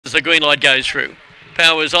as the green light goes through.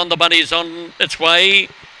 Power's on, the bunny's on its way.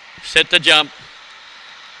 Set to jump.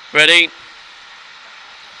 Ready.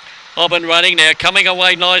 Off and running now, coming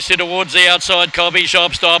away nicely towards the outside. Cobby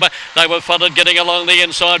Shopstopper. They were flooded getting along the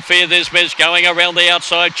inside. Fear This Miss going around the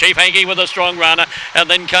outside. Chief Hanky with a strong runner, and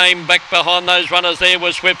then came back behind those runners. There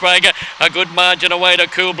was Swiftbreaker. A good margin away to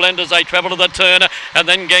Cool Blend as they travel to the turner, and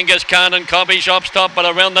then Genghis Khan and Cobby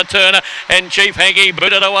Shopstopper around the turner, and Chief Hanky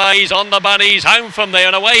booted away. He's on the bunnies, home from there,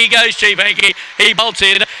 and away he goes, Chief Hanky. He bolts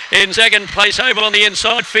in second place over on the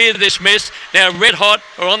inside. Fear This Miss. Now Red Hot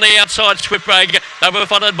are on the outside. Swiftbreaker. They were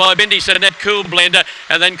followed by Bindi That Cool Blender,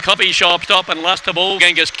 and then Copy Shopstop, and last of all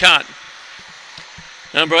Genghis Khan.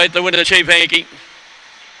 Number 8, the winner, Chief Hanky.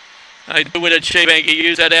 The winner, Chief Hanky,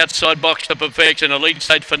 used that outside box to perfection. Elite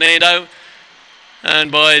State Fernando,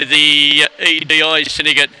 and by the EDI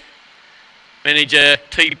Syndicate manager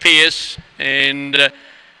T. Pierce, and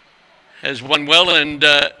has won well, and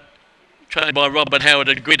trained by Robert Howard,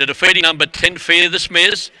 agreed to defeating number 10, Fear This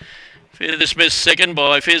Miss. Fear This Miss second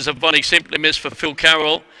by Fears of Bonnie Simply Miss for Phil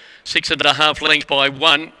Carroll. 6.5 lengths by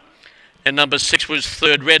 1, and number 6 was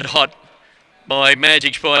third, Red Hot, by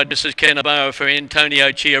Magic Sprite, Mrs. Canavaro for Antonio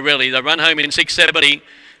Chiarelli. They run home in 6.70,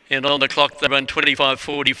 and on the clock they run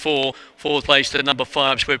 25.44. Fourth place to number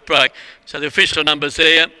 5, Swift Break. So the official numbers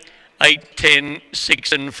there, 8, 10,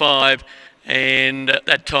 6 and 5, and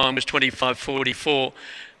that time was 25.44.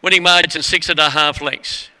 Winning margin 6.5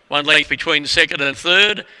 lengths. 1 length between second and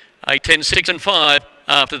third, 8, 10, 6 and 5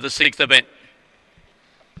 after the 6th event.